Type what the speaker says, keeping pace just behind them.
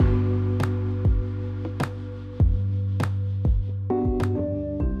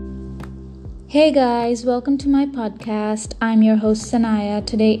Hey guys, welcome to my podcast. I'm your host Sanaya.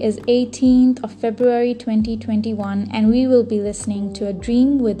 Today is 18th of February 2021 and we will be listening to A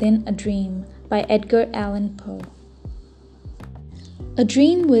Dream Within a Dream by Edgar Allan Poe. A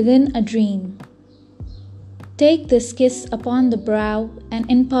Dream Within a Dream. Take this kiss upon the brow, and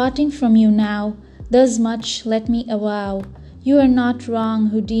in parting from you now, thus much let me avow. You are not wrong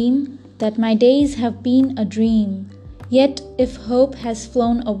who deem that my days have been a dream. Yet if hope has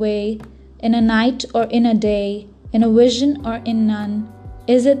flown away, in a night or in a day, in a vision or in none,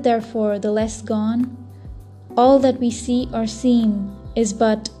 is it therefore the less gone? All that we see or seem is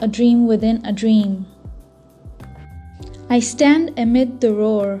but a dream within a dream. I stand amid the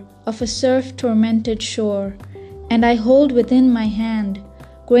roar of a surf-tormented shore, and I hold within my hand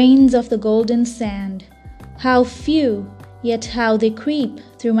grains of the golden sand. How few, yet how they creep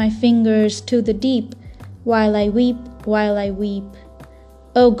through my fingers to the deep, while I weep, while I weep.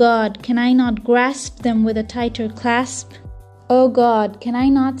 O God, can I not grasp them with a tighter clasp? O God, can I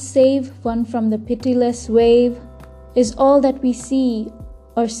not save one from the pitiless wave? Is all that we see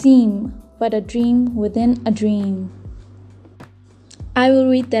or seem but a dream within a dream? I will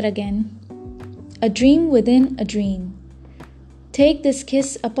read that again. A dream within a dream. Take this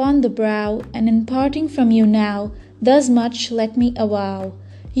kiss upon the brow, and in parting from you now, thus much let me avow.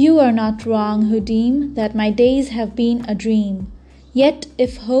 You are not wrong who deem that my days have been a dream. Yet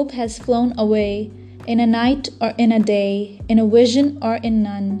if hope has flown away, in a night or in a day, in a vision or in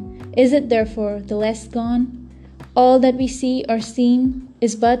none, is it therefore the less gone? All that we see or seem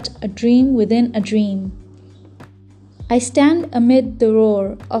is but a dream within a dream. I stand amid the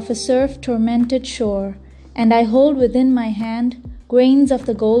roar of a surf-tormented shore, and I hold within my hand grains of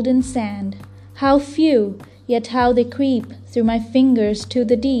the golden sand. How few, yet how they creep through my fingers to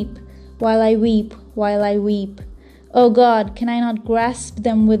the deep, while I weep, while I weep. O God, can I not grasp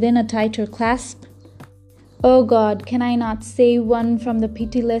them within a tighter clasp? O God, can I not save one from the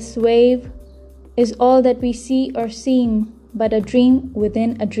pitiless wave? Is all that we see or seem but a dream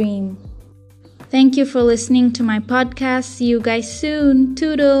within a dream? Thank you for listening to my podcast. See you guys soon.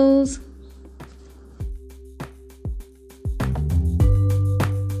 Toodles!